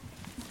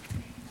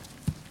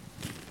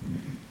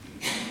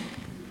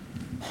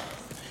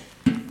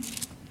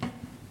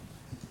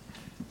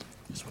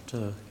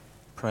just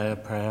pray a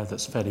prayer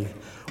that's fairly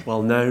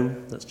well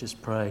known. Let's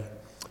just pray.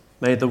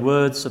 May the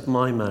words of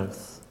my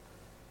mouth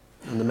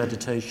and the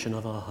meditation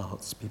of our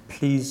hearts be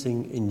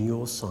pleasing in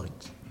your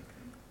sight,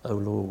 O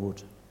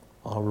Lord,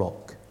 our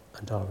rock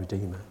and our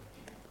Redeemer.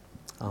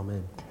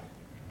 Amen.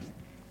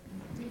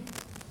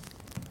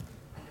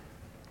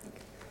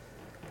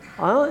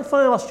 If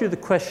I asked you the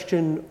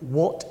question,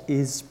 what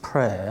is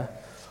prayer?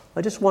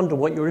 I just wonder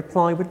what your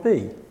reply would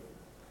be.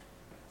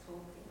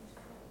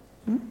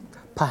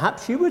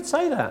 Perhaps you would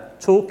say that,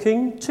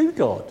 talking to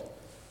God.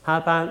 How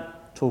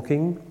about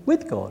talking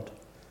with God?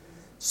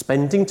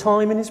 Spending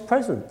time in his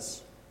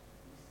presence.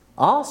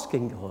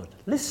 Asking God,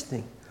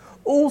 listening.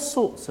 All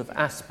sorts of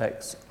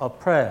aspects of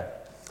prayer.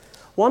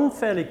 One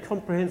fairly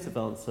comprehensive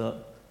answer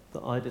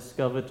that I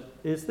discovered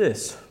is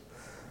this,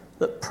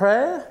 that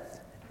prayer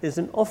is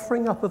an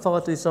offering up of our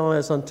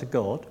desires unto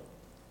God,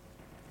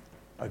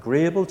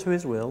 agreeable to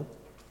his will,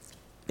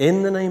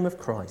 in the name of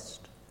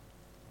Christ,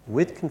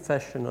 with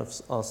confession of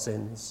our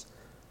sins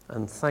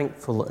and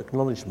thankful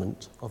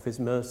acknowledgement of his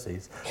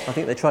mercies. I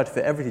think they try to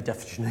fit every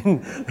definition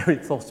in, every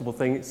possible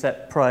thing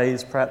except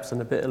praise, perhaps,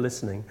 and a bit of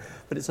listening.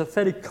 But it's a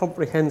fairly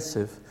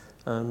comprehensive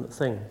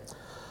thing.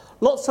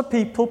 Lots of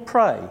people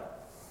pray.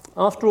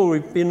 After all,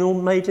 we've been all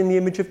made in the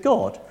image of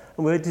God,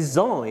 and we're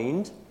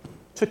designed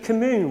to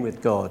commune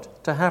with God,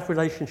 to have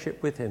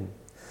relationship with him.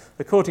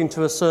 According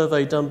to a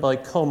survey done by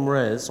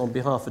ComRes on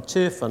behalf of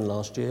Tear Fund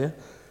last year,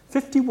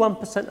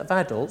 51% of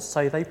adults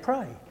say they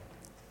pray.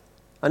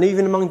 And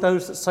even among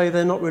those that say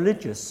they're not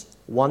religious,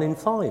 1 in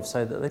 5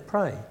 say that they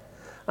pray.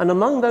 And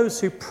among those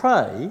who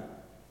pray,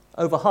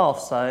 over half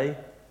say,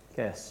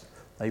 guess,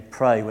 they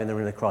pray when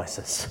they're in a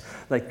crisis.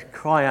 They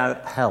cry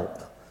out, help.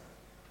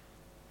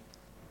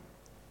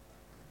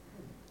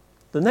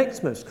 The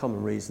next most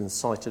common reason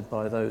cited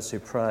by those who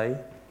pray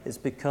is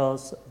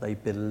because they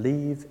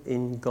believe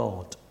in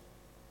God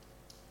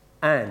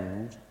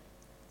and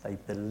they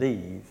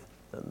believe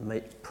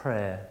that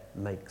prayer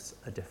makes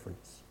a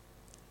difference.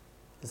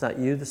 Is that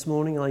you this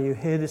morning? Are you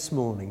here this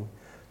morning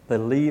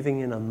believing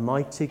in a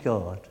mighty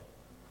God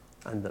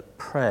and that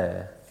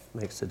prayer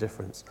makes a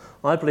difference?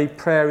 I believe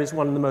prayer is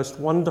one of the most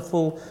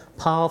wonderful,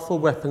 powerful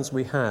weapons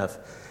we have.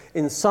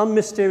 In some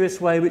mysterious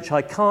way which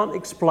I can't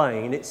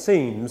explain, it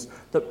seems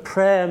that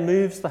prayer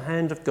moves the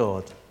hand of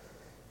God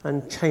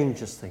and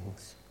changes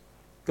things.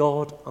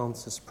 God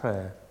answers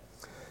prayer.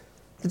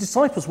 The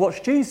disciples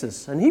watched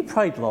Jesus and he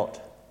prayed a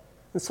lot.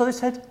 And so they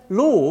said,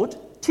 Lord,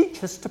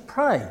 teach us to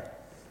pray.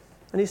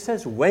 And he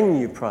says, when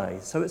you pray.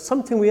 So it's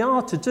something we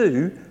are to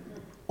do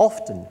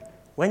often,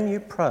 when you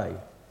pray.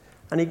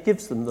 And he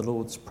gives them the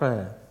Lord's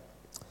Prayer.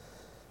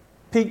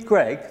 Pete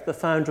Greig, the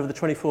founder of the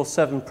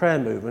 24/7 prayer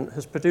movement,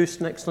 has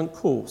produced an excellent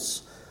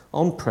course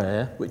on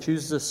prayer, which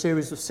uses a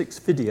series of 6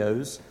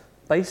 videos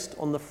based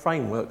on the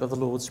framework of the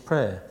Lord's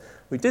Prayer.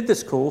 We did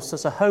this course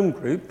as a home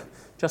group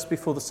just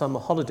before the summer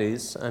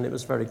holidays, and it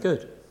was very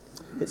good.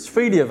 It's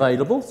freely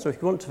available, so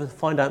if you want to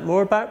find out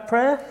more about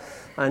prayer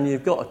and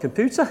you've got a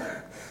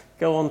computer,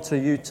 go on to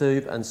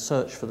YouTube and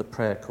search for the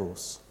prayer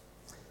course.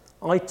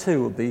 I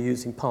too will be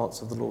using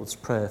parts of the Lord's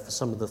Prayer for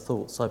some of the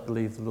thoughts I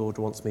believe the Lord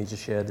wants me to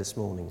share this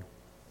morning.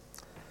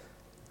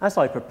 As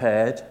I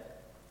prepared,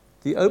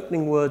 the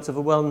opening words of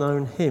a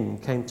well-known hymn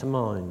came to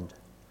mind.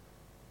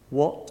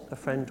 What a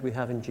friend we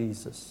have in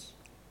Jesus.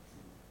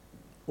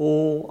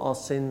 All our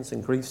sins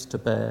and griefs to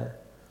bear.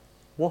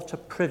 What a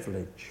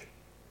privilege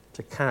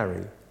to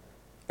carry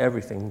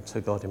everything to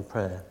God in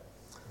prayer.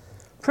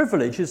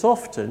 Privilege is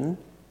often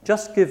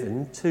just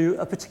given to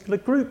a particular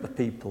group of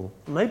people,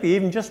 maybe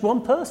even just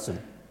one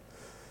person.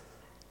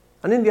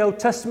 And in the Old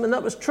Testament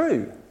that was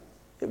true.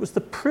 It was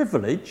the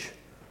privilege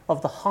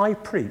of the high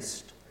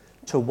priest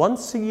to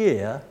once a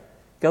year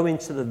go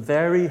into the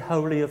very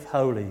holy of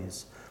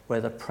holies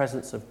where the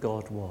presence of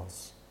God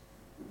was.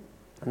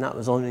 And that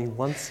was only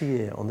once a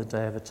year on the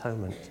Day of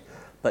Atonement.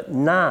 But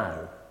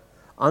now,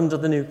 under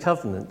the new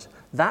covenant,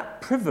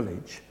 that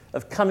privilege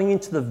of coming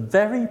into the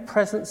very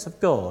presence of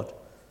God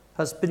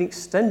has been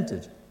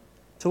extended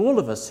to all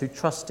of us who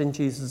trust in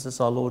Jesus as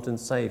our Lord and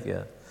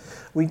Saviour.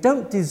 We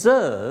don't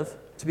deserve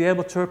to be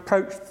able to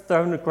approach the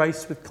throne of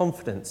grace with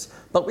confidence,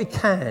 but we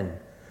can.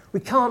 We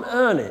can't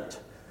earn it.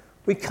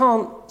 We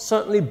can't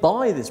certainly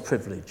buy this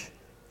privilege.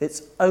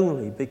 It's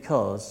only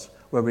because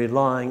we're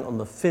relying on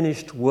the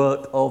finished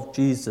work of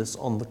Jesus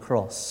on the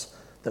cross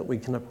that we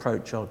can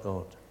approach our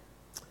God.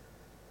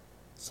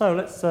 So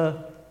let's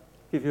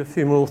give you a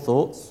few more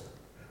thoughts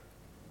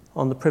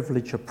on the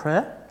privilege of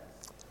prayer.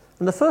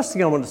 And the first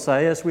thing I want to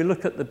say as we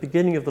look at the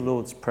beginning of the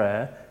Lord's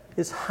Prayer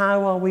is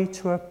how are we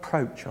to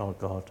approach our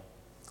God?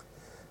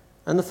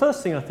 And the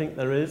first thing I think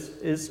there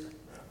is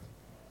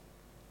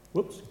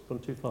whoops, gone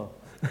too far.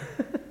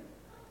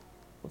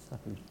 What's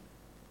happened?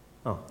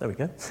 Oh, there we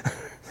go.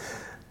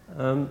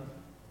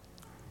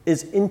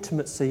 Is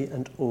intimacy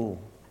and awe. You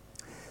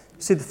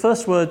see, the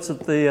first words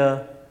of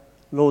the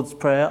Lord's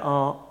Prayer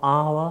are,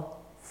 Our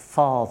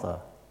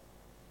Father.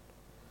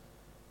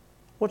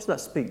 What does that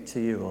speak to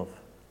you of?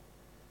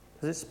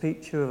 Does it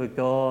speak to you of a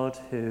God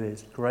who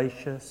is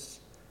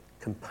gracious,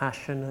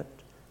 compassionate,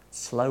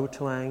 slow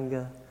to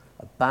anger,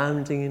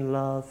 abounding in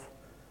love,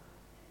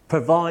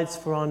 provides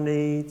for our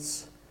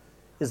needs,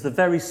 is the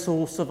very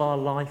source of our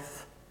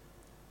life,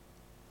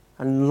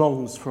 and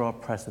longs for our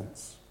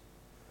presence.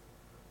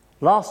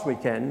 Last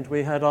weekend,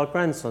 we had our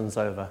grandsons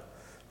over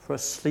for a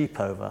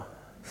sleepover.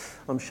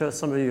 I'm sure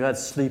some of you had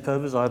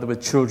sleepovers, either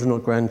with children or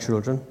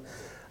grandchildren.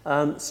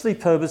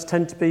 Sleepovers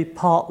tend to be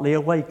partly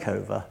a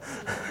wakeover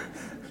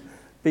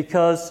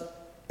because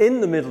in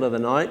the middle of the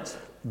night,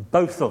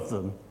 both of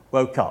them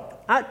woke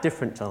up at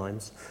different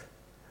times.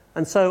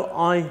 And so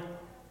I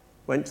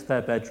went to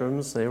their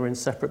bedrooms. They were in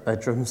separate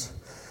bedrooms.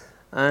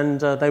 And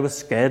they were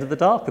scared of the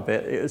dark a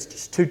bit. It was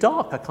just too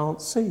dark. I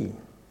can't see.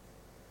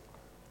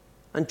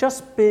 And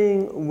just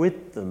being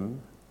with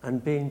them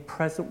and being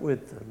present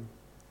with them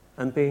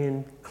and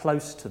being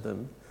close to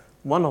them,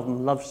 one of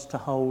them loves to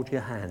hold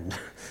your hand.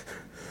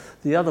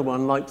 The other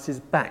one likes his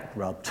back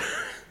rubbed.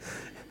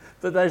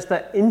 But there's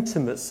that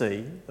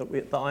intimacy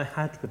that I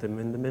had with them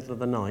in the middle of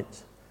the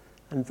night.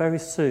 And very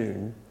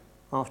soon,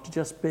 after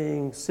just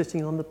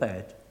sitting on the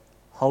bed,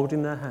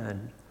 holding their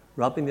hand,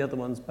 rubbing the other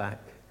one's back,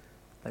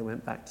 they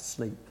went back to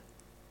sleep.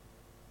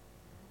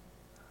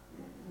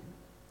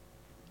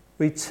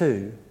 We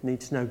too need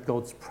to know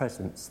God's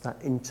presence, that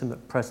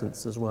intimate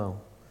presence as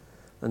well,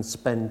 and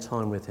spend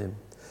time with him.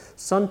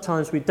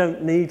 Sometimes we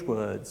don't need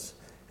words.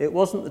 It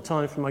wasn't the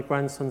time for my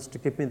grandsons to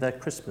give me their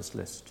Christmas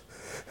list.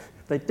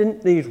 They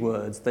didn't need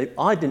words.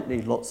 I didn't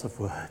need lots of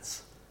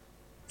words.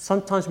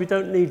 Sometimes we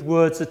don't need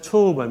words at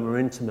all when we're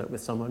intimate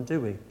with someone,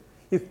 do we?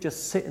 You can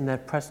just sit in their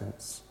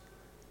presence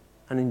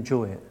and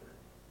enjoy it.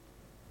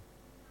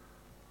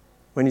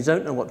 When you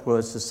don't know what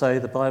words to say,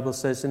 the Bible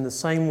says, in the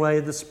same way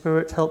the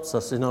Spirit helps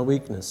us in our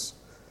weakness.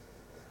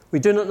 We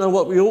do not know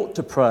what we ought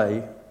to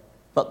pray,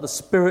 but the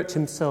Spirit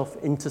himself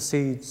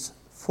intercedes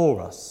for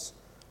us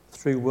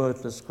through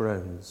wordless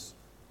groans.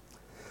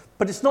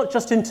 But it's not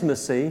just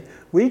intimacy.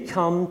 We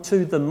come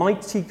to the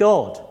mighty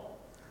God.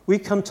 We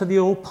come to the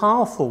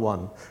all-powerful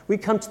one. We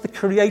come to the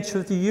creator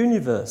of the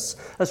universe.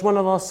 As one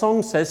of our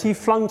songs says, he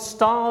flung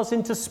stars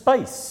into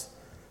space.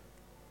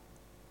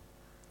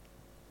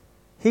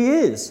 He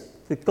is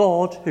the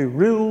God who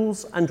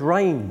rules and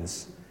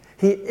reigns.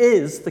 He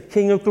is the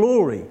King of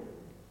glory.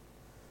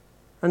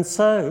 And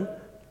so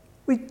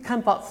we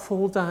can but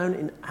fall down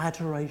in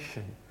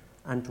adoration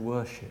and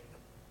worship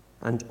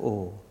and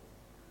awe.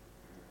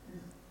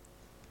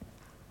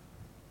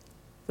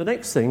 The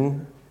next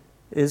thing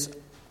is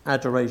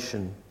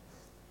adoration.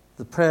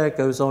 The prayer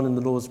goes on in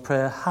the Lord's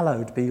Prayer,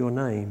 hallowed be your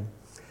name.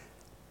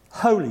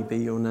 Holy be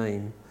your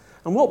name.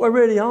 And what we're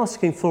really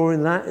asking for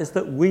in that is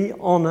that we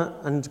honour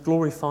and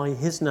glorify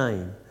his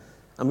name,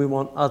 and we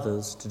want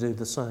others to do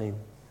the same.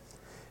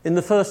 In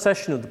the first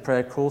session of the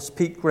prayer course,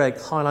 Pete Gregg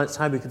highlights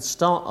how we could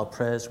start our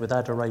prayers with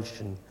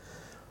adoration.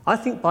 I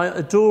think by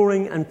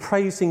adoring and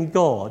praising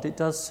God, it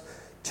does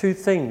two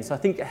things. I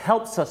think it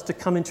helps us to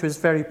come into his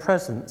very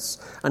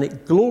presence, and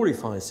it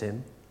glorifies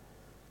him,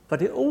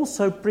 but it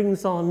also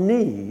brings our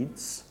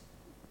needs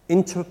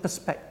into a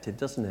perspective,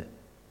 doesn't it?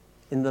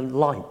 In the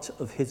light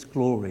of his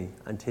glory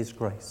and his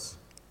grace.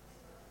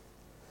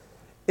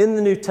 In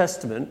the New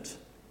Testament,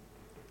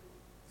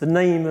 the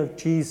name of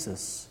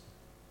Jesus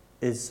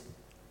is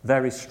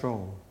very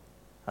strong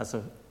as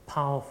a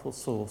powerful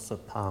source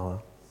of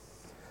power.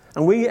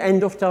 And we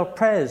end off our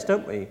prayers,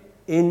 don't we?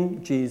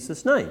 In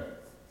Jesus' name,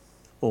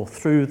 or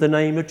through the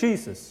name of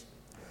Jesus.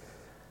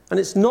 And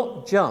it's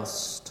not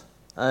just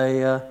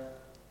a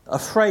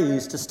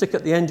phrase to stick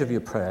at the end of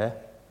your prayer.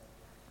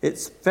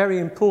 It's very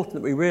important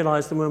that we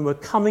realise that when we're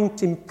coming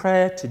in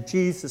prayer to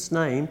Jesus'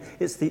 name,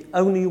 it's the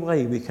only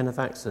way we can have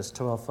access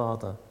to our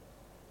Father.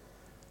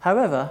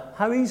 However,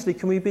 how easily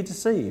can we be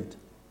deceived?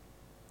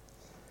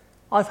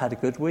 I've had a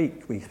good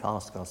week, we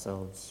ask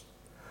ourselves.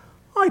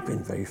 I've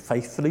been very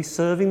faithfully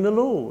serving the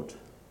Lord.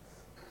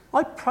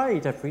 I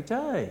prayed every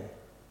day.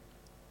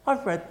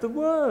 I've read the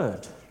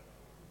Word.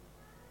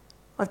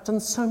 I've done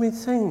so many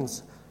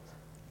things.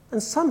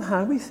 And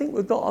somehow we think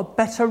we've got a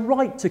better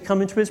right to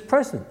come into his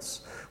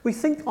presence. We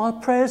think our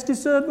prayers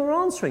deserve more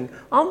answering.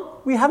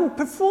 We haven't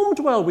performed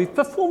well. We've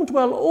performed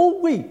well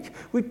all week.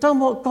 We've done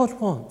what God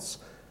wants.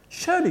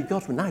 Surely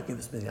God will now give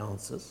us the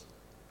answers.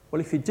 Well,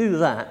 if you do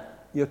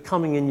that, you're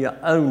coming in your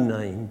own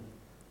name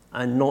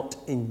and not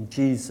in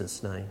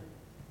Jesus' name.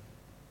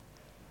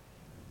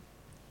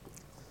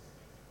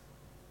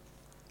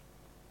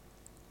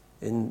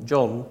 In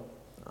John,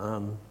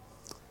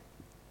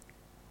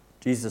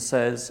 Jesus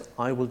says,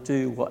 I will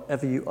do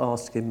whatever you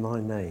ask in my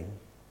name,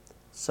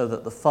 so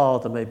that the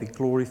Father may be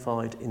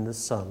glorified in the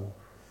Son.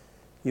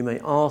 You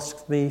may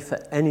ask me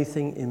for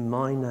anything in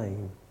my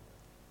name,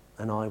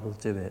 and I will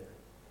do it.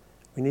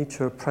 We need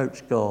to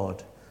approach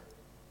God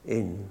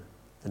in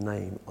the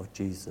name of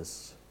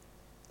Jesus.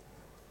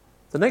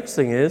 The next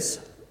thing is,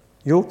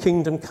 your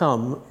kingdom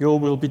come, your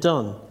will be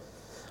done.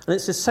 And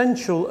it's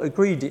essential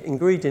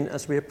ingredient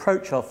as we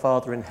approach our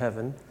Father in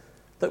heaven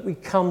that we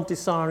come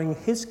desiring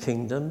his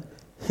kingdom,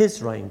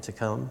 his reign to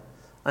come,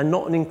 and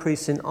not an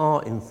increase in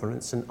our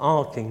influence and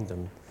our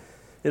kingdom.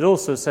 It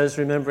also says,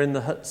 remember in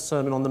the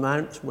Sermon on the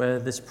Mount where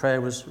this prayer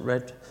was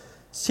read,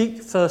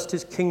 seek first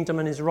his kingdom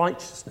and his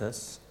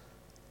righteousness,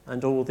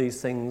 and all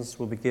these things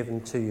will be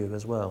given to you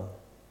as well.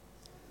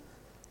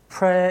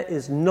 Prayer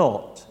is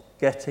not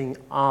getting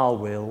our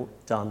will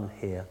done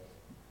here.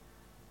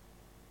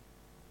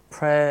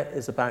 Prayer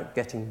is about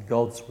getting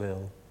God's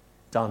will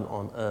done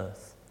on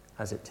earth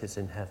as it is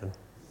in heaven.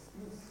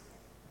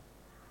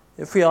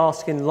 If we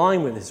ask in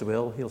line with his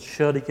will, he'll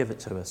surely give it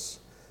to us.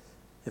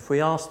 If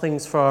we ask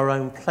things for our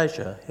own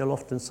pleasure, he'll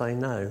often say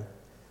no.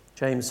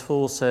 James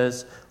 4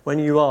 says, when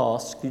you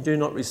ask, you do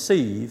not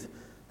receive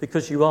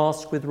because you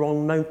ask with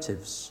wrong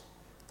motives,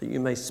 that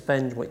you may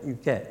spend what you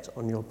get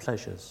on your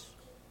pleasures.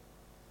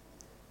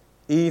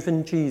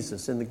 Even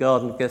Jesus in the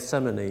Garden of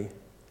Gethsemane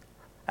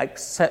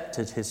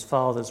accepted his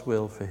Father's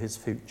will for his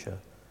future,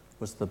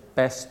 was the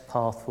best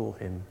path for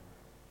him,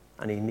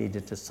 and he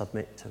needed to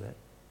submit to it.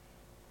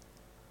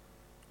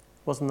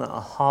 Wasn't that a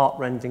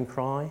heart-rending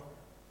cry?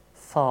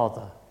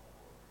 Father,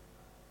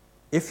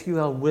 if you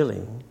are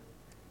willing,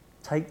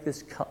 take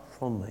this cup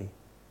from me.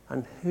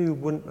 And who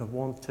wouldn't have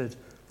wanted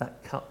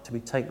that cup to be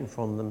taken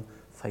from them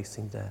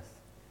facing death?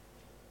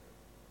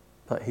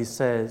 But he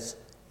says,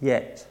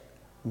 yet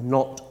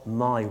not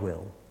my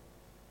will,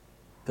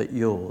 but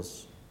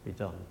yours be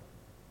done.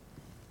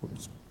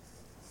 Oops.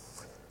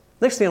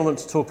 Next thing I want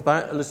to talk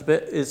about a little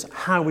bit is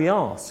how we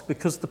ask,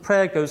 because the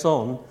prayer goes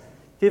on,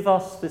 give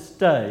us this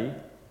day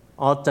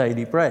our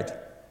daily bread.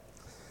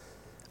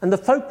 And the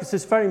focus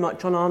is very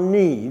much on our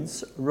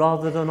needs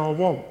rather than our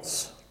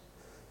wants.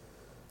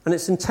 And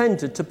it's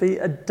intended to be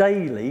a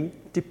daily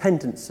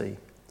dependency.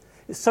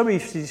 It's so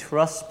easy for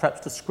us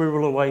perhaps to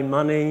squirrel away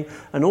money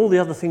and all the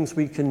other things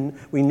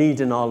we need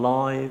in our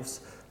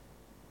lives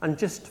and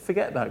just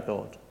forget about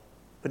God.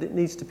 But it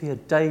needs to be a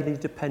daily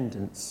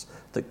dependence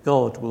that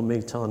God will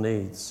meet our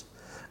needs.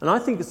 And I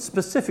think it's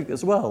specific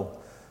as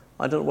well.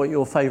 I don't know what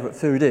your favourite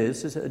food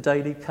is. Is it a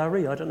daily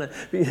curry? I don't know.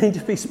 But you need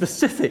to be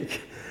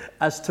specific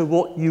as to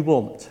what you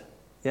want.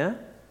 Yeah?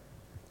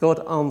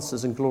 God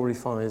answers and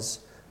glorifies,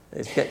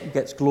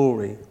 gets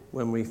glory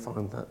when we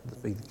find that to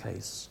be the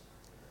case.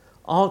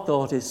 Our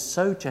God is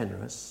so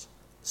generous,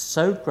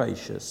 so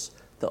gracious,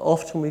 that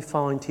often we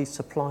find he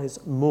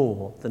supplies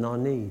more than our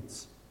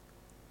needs.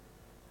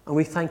 And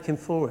we thank him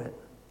for it.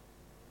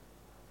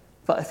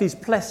 But if he's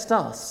blessed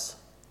us,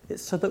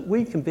 it's so that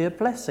we can be a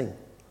blessing.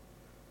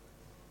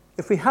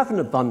 If we have an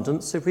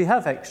abundance, if we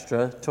have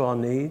extra to our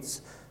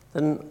needs,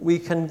 then we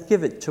can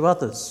give it to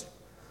others.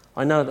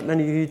 I know that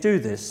many of you do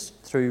this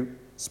through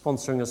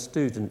sponsoring a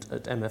student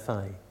at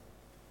MFA.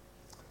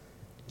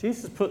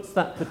 Jesus puts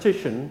that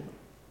petition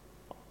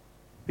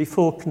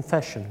before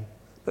confession,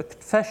 but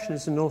confession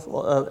is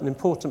an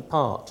important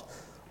part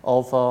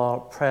of our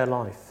prayer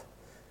life.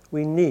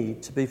 We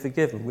need to be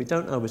forgiven. We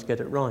don't always get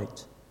it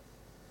right.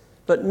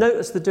 But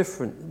notice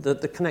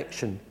the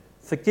connection.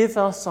 Forgive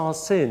us our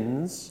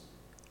sins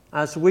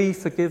as we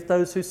forgive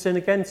those who sin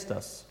against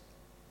us.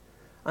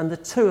 And the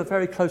two are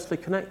very closely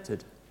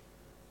connected.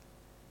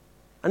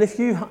 And if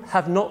you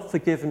have not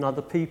forgiven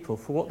other people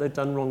for what they've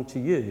done wrong to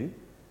you,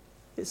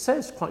 it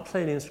says quite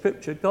clearly in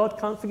Scripture, God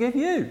can't forgive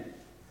you.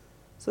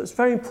 So it's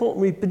very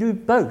important we do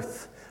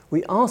both.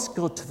 We ask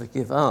God to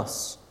forgive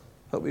us,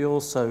 but we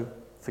also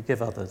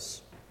forgive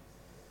others.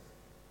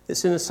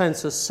 It's in a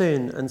sense a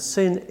sin, and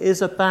sin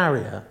is a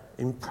barrier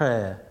in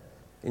prayer,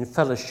 in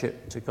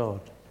fellowship to God.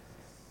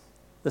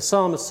 The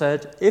psalmist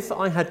said, if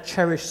I had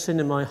cherished sin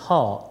in my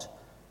heart,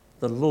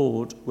 the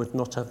Lord would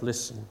not have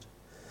listened.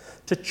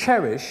 To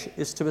cherish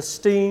is to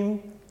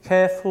esteem,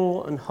 care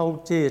for, and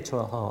hold dear to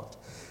our heart.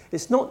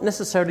 It's not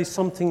necessarily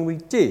something we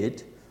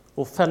did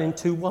or fell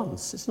into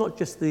once. It's not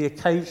just the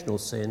occasional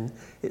sin,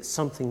 it's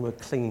something we're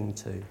clinging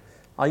to.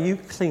 Are you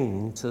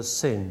clinging to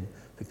sin?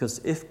 Because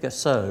if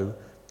so,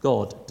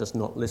 God does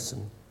not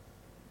listen.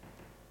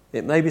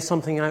 It may be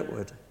something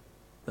outward,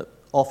 but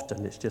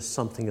often it's just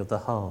something of the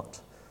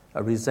heart,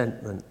 a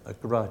resentment, a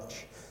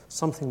grudge,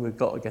 something we've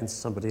got against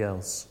somebody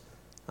else,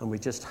 and we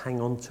just hang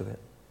on to it.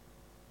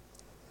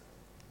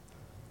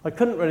 I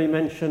couldn't really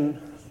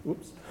mention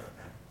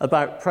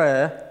about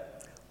prayer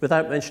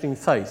without mentioning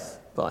faith,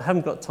 but I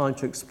haven't got time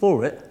to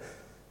explore it.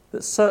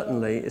 But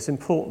certainly it's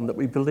important that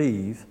we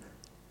believe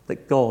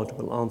that God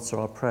will answer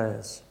our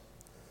prayers.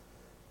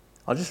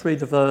 I'll just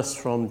read a verse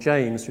from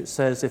James which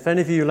says, if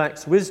any of you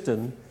lacks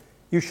wisdom,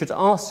 you should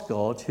ask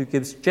God, who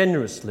gives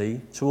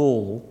generously to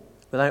all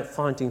without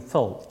finding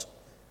fault,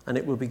 and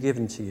it will be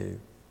given to you.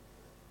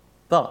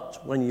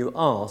 But when you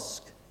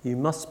ask, you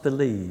must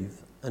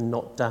believe and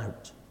not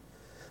doubt.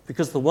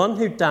 Because the one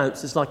who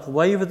doubts is like a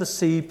wave of the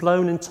sea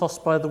blown and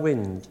tossed by the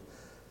wind.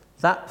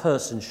 That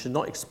person should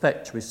not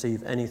expect to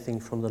receive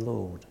anything from the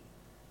Lord.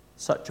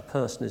 Such a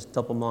person is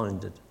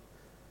double-minded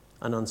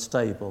and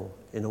unstable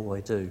in all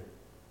they do.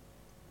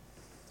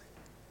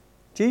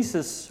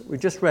 Jesus, we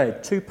just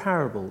read two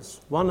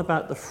parables, one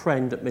about the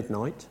friend at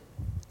midnight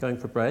going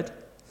for bread,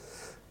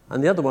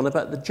 and the other one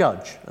about the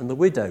judge and the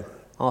widow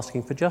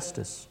asking for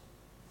justice.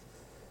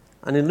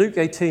 And in Luke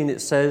 18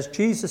 it says,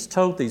 Jesus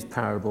told these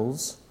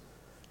parables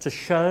to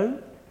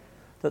show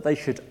that they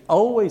should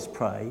always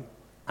pray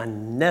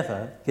and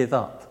never give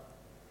up.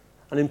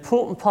 An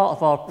important part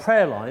of our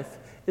prayer life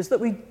is that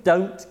we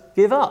don't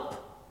give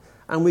up,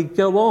 and we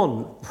go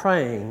on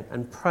praying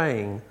and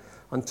praying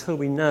until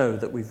we know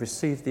that we've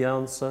received the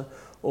answer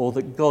or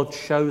that God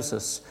shows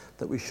us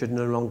that we should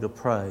no longer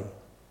pray.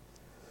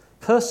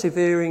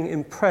 Persevering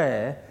in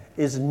prayer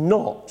is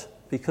not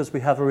because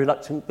we have a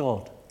reluctant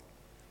God.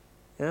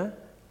 Yeah?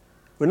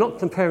 We're not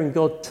comparing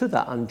God to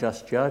that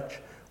unjust judge,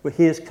 where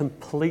he is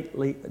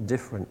completely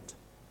different.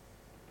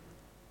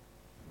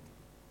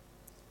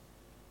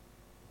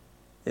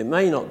 It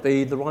may not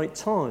be the right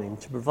time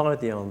to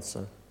provide the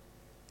answer.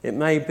 It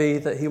may be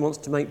that he wants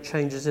to make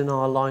changes in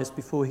our lives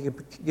before he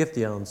can give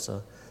the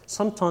answer.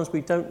 Sometimes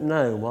we don't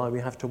know why we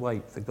have to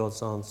wait for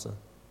God's answer.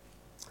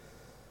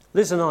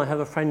 Liz and I have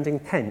a friend in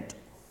Kent.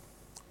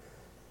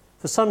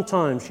 For some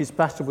time she's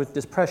battled with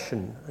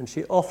depression, and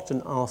she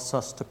often asks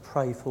us to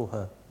pray for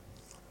her.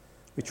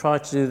 We try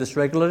to do this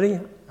regularly,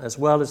 as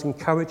well as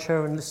encourage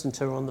her and listen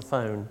to her on the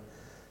phone.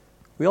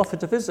 We offered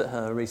to visit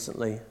her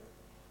recently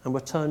and were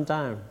turned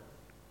down.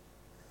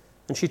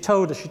 And she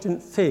told us she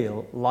didn't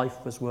feel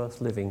life was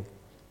worth living.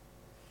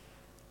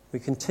 We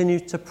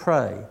continued to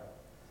pray.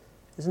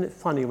 Isn't it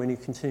funny when you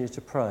continue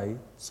to pray,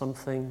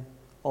 something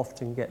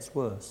often gets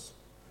worse?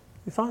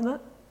 You find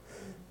that?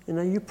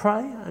 You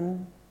pray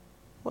and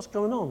what's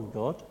going on,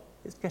 God?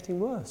 It's getting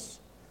worse.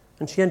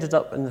 And she ended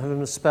up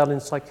having a spell in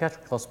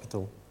psychiatric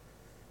hospital.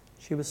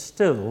 She was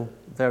still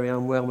very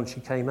unwell when she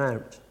came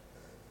out.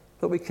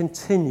 But we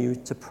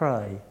continued to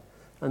pray.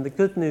 And the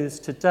good news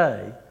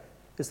today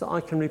is that I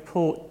can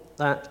report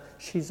that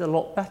she's a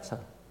lot better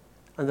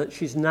and that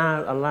she's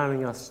now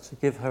allowing us to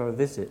give her a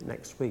visit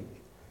next week.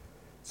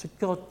 So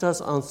God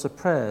does answer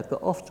prayer,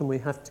 but often we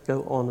have to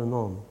go on and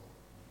on.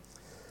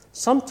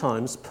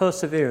 Sometimes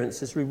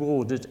perseverance is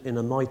rewarded in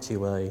a mighty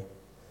way.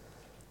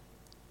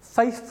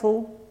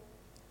 Faithful,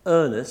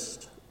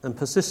 earnest and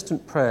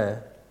persistent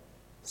prayer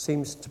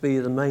seems to be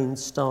the main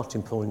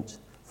starting point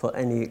for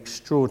any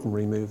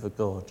extraordinary move of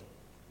God.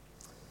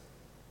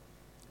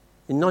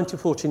 In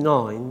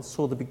 1949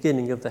 saw the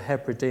beginning of the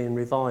Hebridean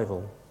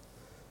revival,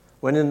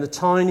 when in the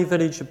tiny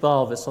village of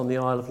Barvis on the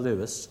Isle of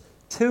Lewis,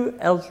 two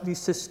elderly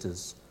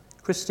sisters,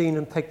 Christine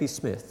and Peggy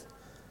Smith,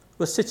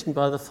 were sitting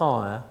by the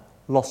fire,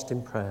 lost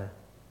in prayer.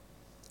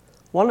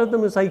 One of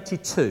them was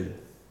 82,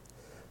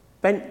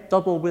 bent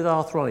double with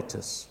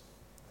arthritis,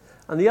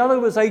 and the other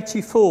was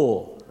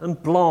 84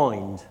 and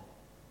blind.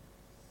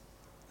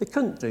 They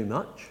couldn't do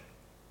much,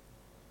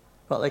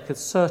 but they could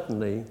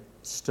certainly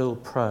still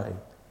pray.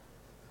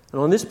 And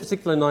on this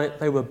particular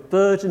night, they were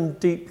burdened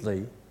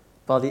deeply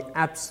by the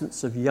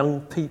absence of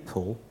young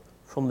people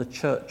from the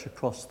church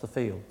across the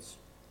fields.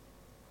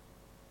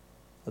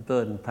 A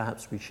burden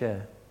perhaps we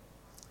share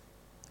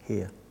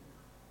here.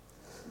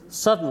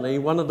 Suddenly,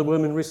 one of the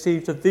women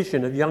received a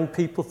vision of young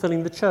people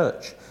filling the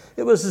church.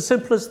 It was as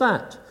simple as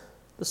that,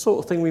 the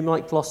sort of thing we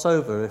might gloss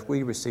over if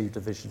we received a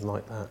vision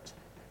like that.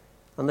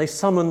 And they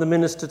summoned the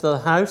minister to the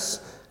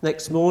house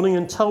next morning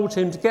and told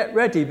him to get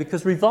ready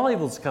because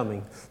revival's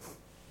coming.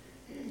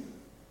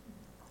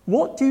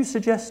 "What do you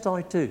suggest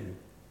I do?"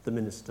 the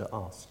minister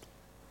asked.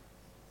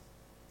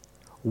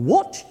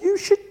 "What you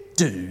should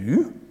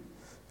do?"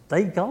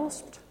 they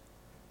gasped.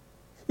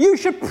 "You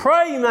should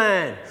pray,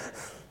 man!"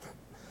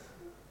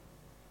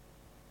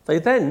 They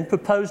then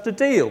proposed a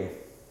deal.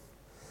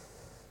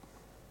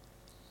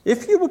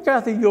 "If you will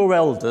gather your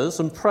elders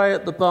and pray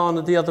at the barn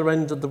at the other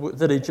end of the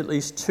village at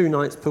least 2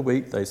 nights per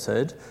week," they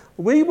said,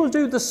 "we will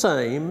do the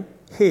same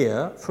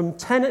here from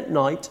 10 at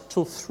night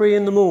till 3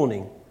 in the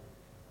morning."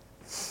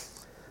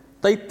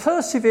 They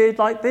persevered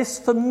like this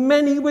for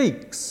many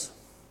weeks.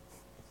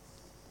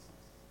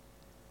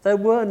 There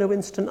were no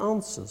instant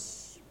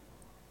answers.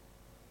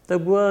 There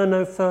were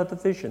no further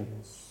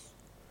visions.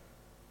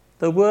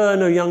 There were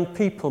no young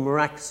people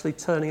miraculously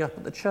turning up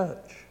at the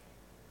church.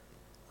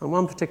 And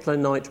one particular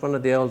night, one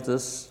of the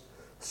elders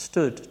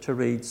stood to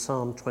read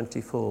Psalm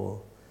 24,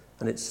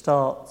 and it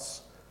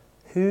starts,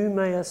 "Who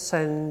may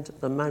ascend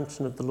the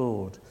mountain of the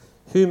Lord?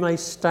 Who may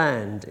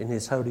stand in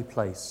his holy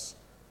place?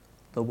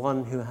 The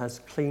one who has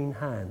clean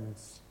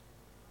hands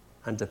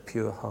and a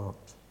pure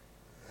heart."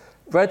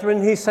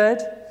 "Brethren," he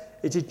said,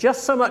 "it is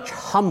just so much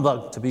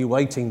humbug to be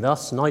waiting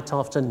thus night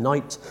after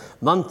night,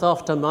 month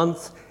after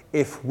month,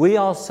 if we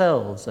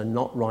ourselves are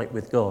not right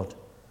with God."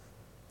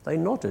 They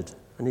nodded,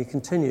 and he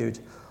continued,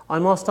 "I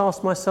must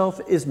ask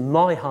myself, is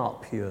my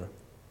heart pure?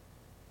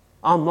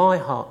 Are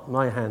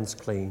my hands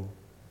clean?"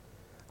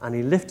 And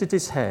he lifted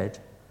his head,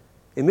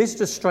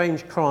 emitted a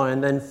strange cry,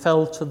 and then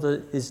fell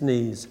to his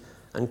knees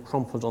and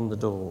crumpled on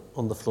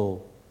the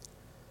floor.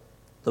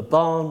 The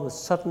barn was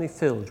suddenly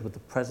filled with the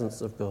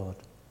presence of God.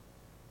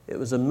 It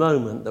was a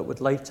moment that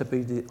would later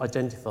be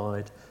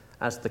identified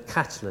as the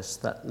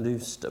catalyst that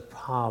loosed a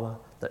power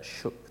that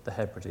shook the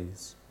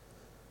Hebrides.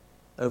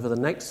 Over the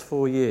next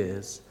 4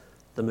 years,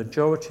 the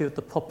majority of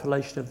the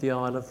population of the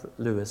Isle of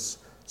Lewis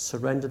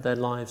surrendered their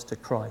lives to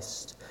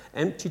Christ.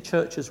 Empty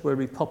churches were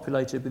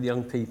repopulated with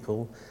young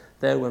people.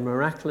 There were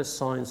miraculous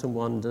signs and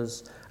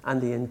wonders,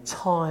 and the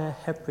entire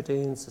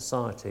Hebridean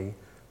society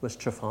was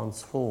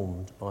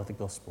transformed by the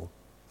gospel.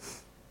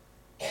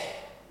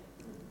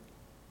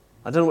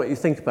 I don't know what you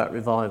think about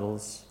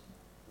revivals,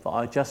 but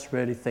I just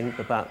really think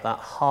about that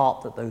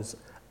heart that those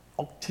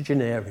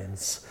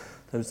octogenarians,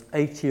 those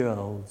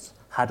 80-year-olds,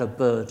 had a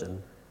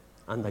burden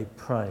and they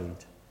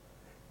prayed.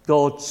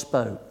 God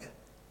spoke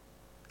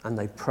and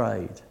they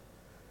prayed.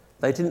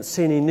 They didn't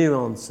see any new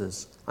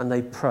answers and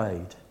they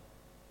prayed.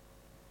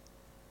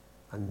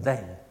 And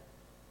then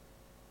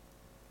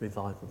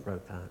revival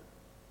broke out.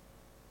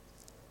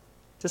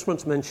 Just want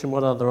to mention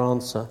one other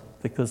answer,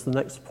 because the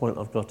next point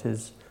I've got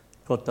is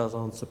God does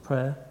answer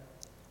prayer.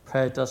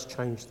 Prayer does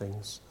change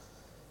things.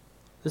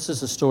 This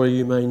is a story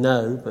you may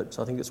know, but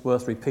I think it's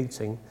worth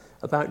repeating,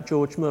 about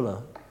George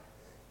Muller.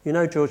 You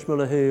know George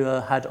Muller, who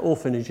had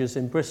orphanages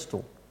in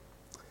Bristol.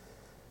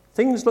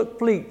 Things looked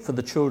bleak for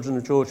the children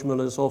of George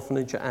Muller's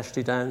orphanage at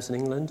Ashley Downs in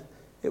England.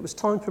 It was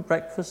time for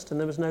breakfast and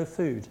there was no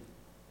food.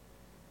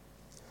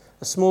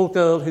 A small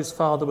girl whose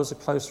father was a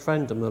close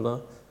friend of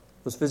Muller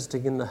was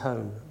visiting in the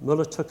home.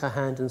 Muller took her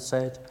hand and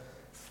said,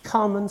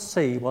 "Come and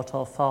see what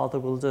our father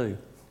will do."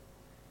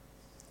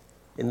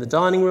 In the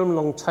dining room,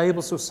 long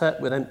tables were set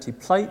with empty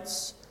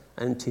plates,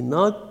 empty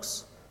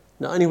mugs.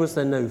 Not only was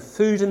there no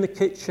food in the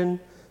kitchen,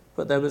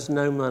 but there was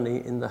no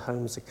money in the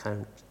home's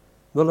account.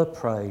 Muller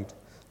prayed,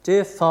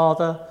 "Dear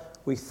Father,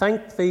 we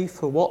thank thee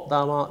for what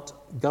thou art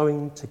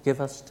going to give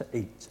us to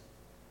eat."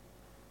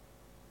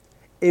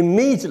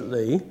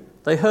 Immediately,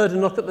 they heard a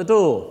knock at the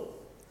door.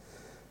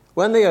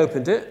 When they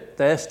opened it,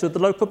 there stood the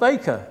local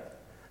baker.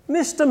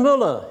 "Mr.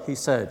 Muller," he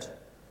said,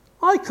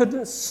 "I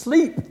couldn't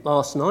sleep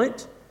last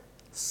night.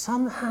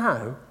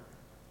 Somehow,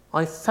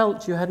 I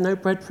felt you had no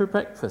bread for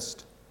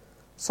breakfast.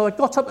 So I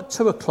got up at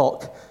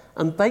 2:00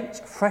 and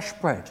baked fresh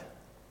bread.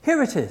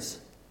 Here it is."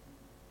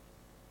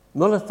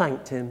 Muller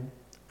thanked him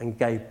and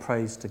gave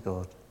praise to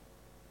God.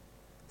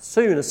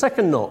 Soon a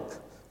second knock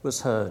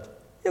was heard.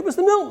 It was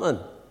the milkman.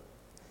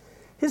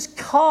 His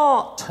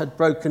cart had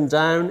broken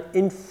down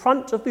in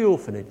front of the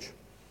orphanage.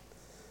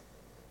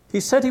 He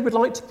said he would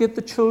like to give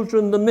the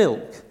children the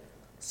milk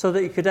so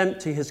that he could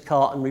empty his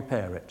cart and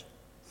repair it.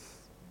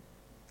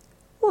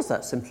 Was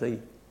that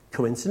simply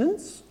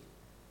coincidence?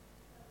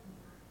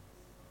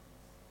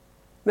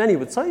 Many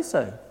would say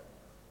so.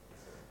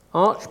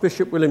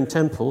 Archbishop William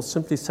Temple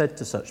simply said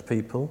to such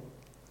people,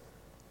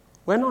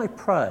 "When I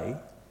pray,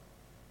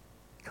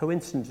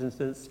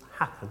 coincidences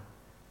happen.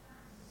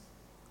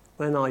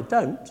 When I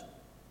don't,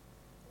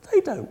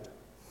 they don't."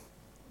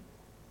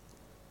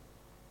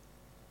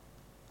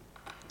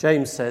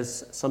 James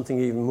says something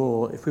even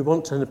more. If we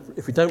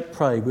don't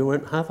pray, we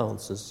won't have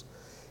answers.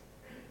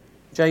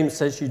 James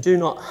says, "You do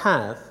not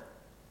have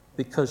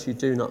because you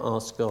do not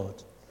ask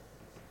God."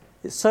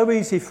 It's so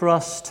easy for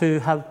us to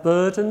have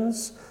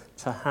burdens,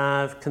 to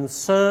have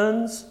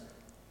concerns,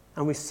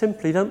 and we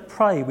simply don't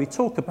pray. We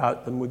talk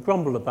about them, we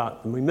grumble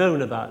about them, we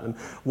moan about them.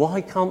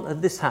 Why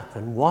can't this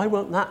happen? Why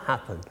won't that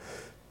happen?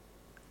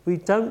 We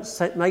don't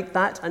make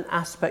that an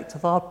aspect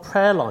of our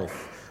prayer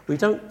life. We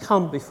don't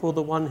come before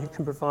the one who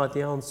can provide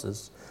the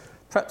answers.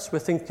 Perhaps we're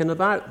thinking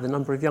about the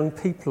number of young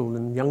people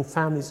and young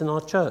families in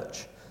our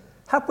church.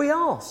 Have we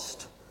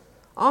asked?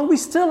 Are we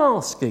still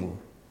asking?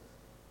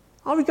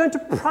 Are we going to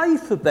pray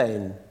for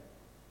Ben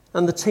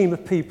and the team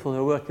of people who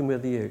are working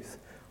with the youth?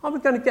 Are we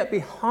going to get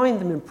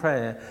behind them in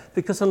prayer?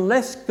 Because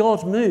unless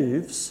God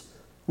moves,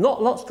 not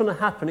a lot's going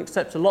to happen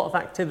except a lot of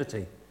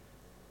activity.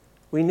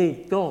 We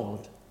need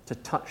God to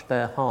touch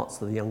their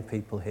hearts of the young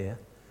people here.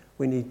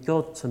 We need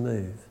God to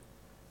move.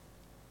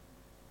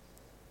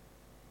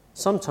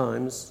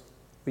 Sometimes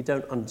we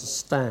don't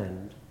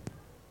understand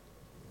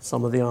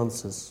some of the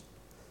answers.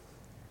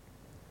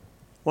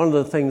 One of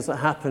the things that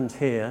happened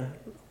here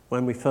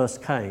when we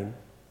first came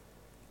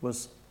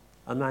was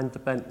Amanda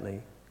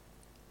Bentley.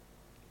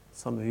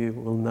 Some of you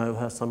will know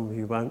her, some of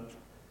you won't.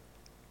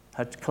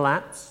 Had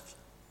collapsed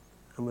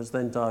and was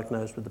then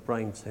diagnosed with a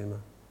brain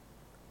tumour.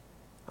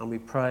 And we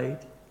prayed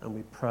and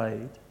we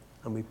prayed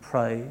and we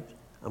prayed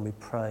and we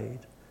prayed,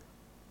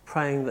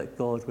 praying that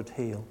God would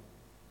heal.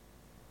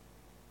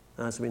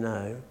 As we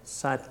know,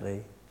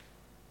 sadly,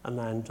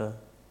 Amanda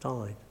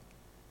died.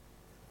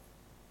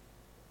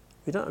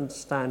 We don't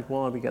understand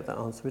why we get that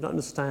answer. We don't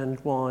understand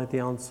why the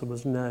answer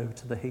was no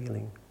to the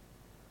healing.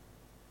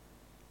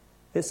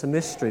 It's a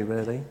mystery,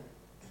 really.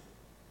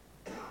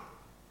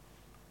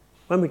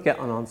 When we get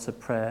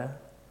unanswered prayer,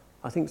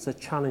 I think it's a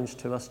challenge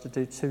to us to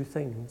do two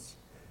things.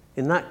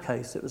 In that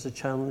case, it was a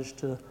challenge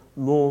to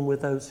mourn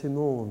with those who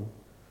mourn,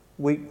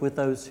 weep with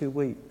those who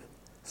weep,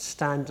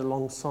 stand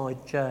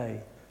alongside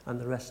Jay and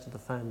the rest of the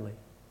family.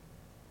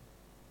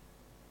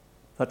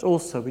 But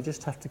also, we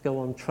just have to go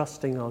on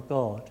trusting our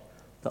God,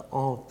 that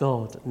our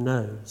God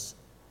knows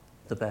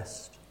the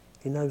best.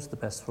 He knows the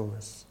best for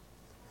us.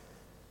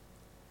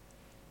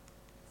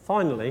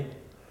 Finally,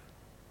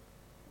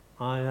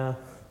 I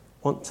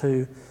want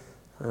to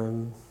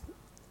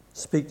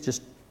speak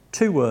just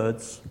two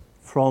words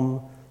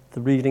from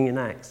the reading in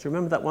Acts. Do you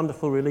remember that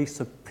wonderful release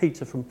of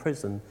Peter from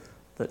prison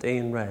that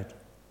Ian read?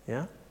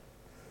 Yeah?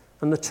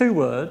 And the two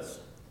words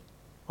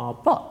are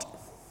but.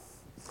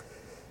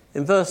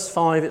 In verse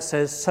 5 it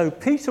says, so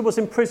Peter was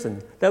in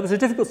prison. There was a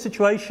difficult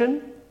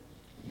situation,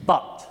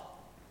 but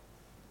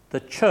the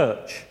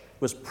church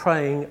was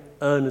praying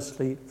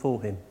earnestly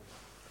for him.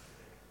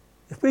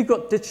 If we've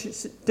got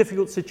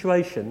difficult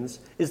situations,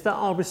 is that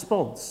our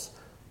response?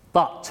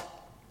 But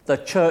the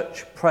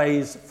church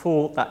prays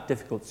for that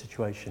difficult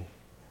situation.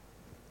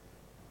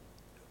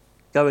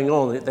 Going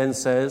on, it then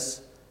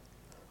says,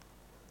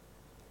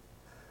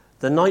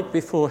 the night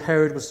before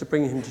Herod was to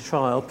bring him to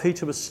trial,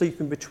 Peter was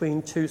sleeping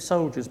between two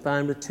soldiers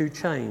bound with two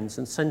chains,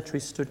 and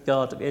sentries stood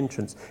guard at the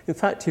entrance. In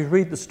fact, if you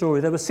read the story,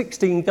 there were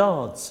 16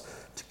 guards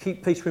to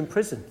keep Peter in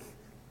prison.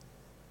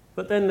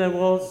 But then there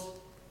was,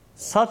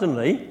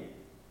 suddenly,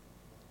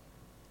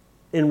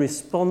 in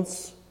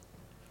response,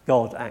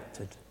 God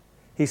acted.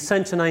 He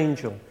sent an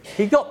angel.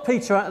 He got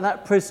Peter out of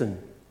that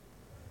prison.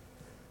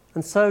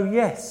 And so,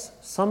 yes,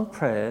 some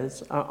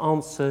prayers are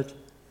answered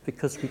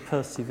because we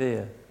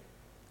persevere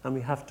and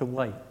we have to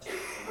wait.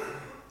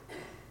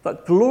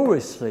 But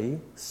gloriously,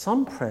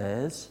 some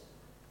prayers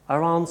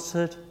are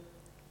answered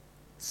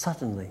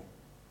suddenly,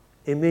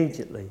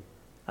 immediately,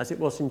 as it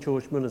was in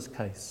George Muller's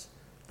case.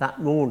 That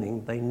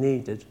morning, they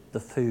needed the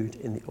food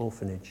in the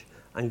orphanage,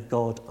 and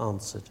God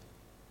answered.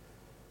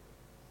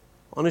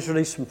 On his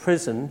release from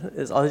prison,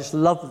 I just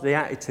love the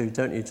attitude,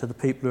 don't you, to the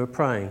people who are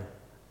praying.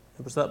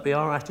 Must that be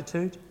our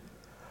attitude?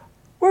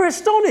 We're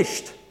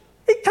astonished.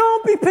 It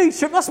can't be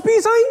Peter, it must be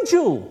his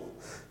angel.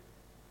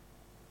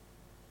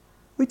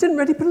 We didn't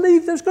really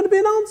believe there was going to be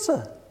an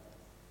answer.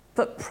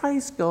 But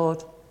praise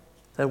God,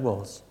 there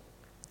was.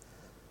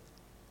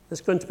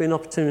 There's going to be an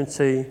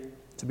opportunity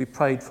to be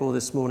prayed for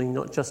this morning,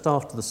 not just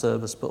after the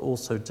service, but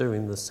also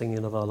during the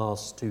singing of our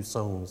last two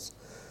songs.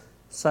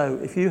 So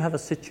if you have a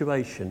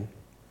situation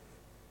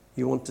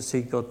you want to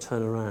see God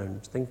turn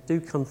around, then do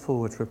come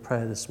forward for a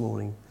prayer this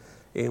morning.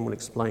 Ian will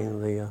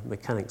explain the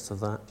mechanics of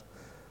that.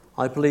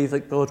 I believe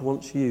that God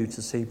wants you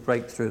to see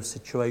breakthrough of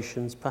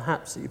situations,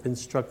 perhaps that you've been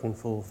struggling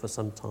for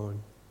some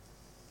time.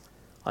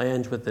 I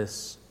end with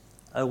this.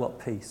 Oh,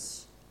 what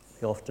peace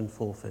we often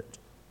forfeit.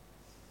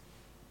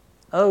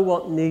 Oh,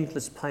 what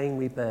needless pain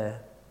we bear.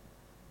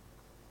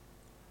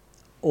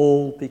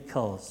 All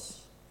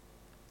because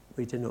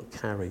we do not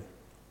carry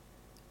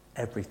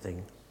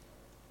everything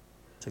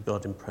to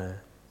God in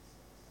prayer.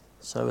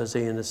 So as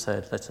Ian has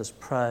said, let us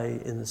pray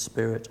in the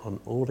Spirit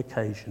on all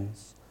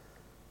occasions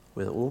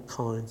with all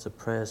kinds of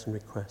prayers and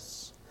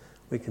requests.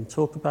 We can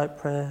talk about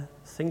prayer,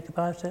 think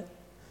about it,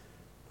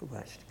 but we've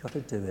actually got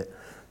to do it.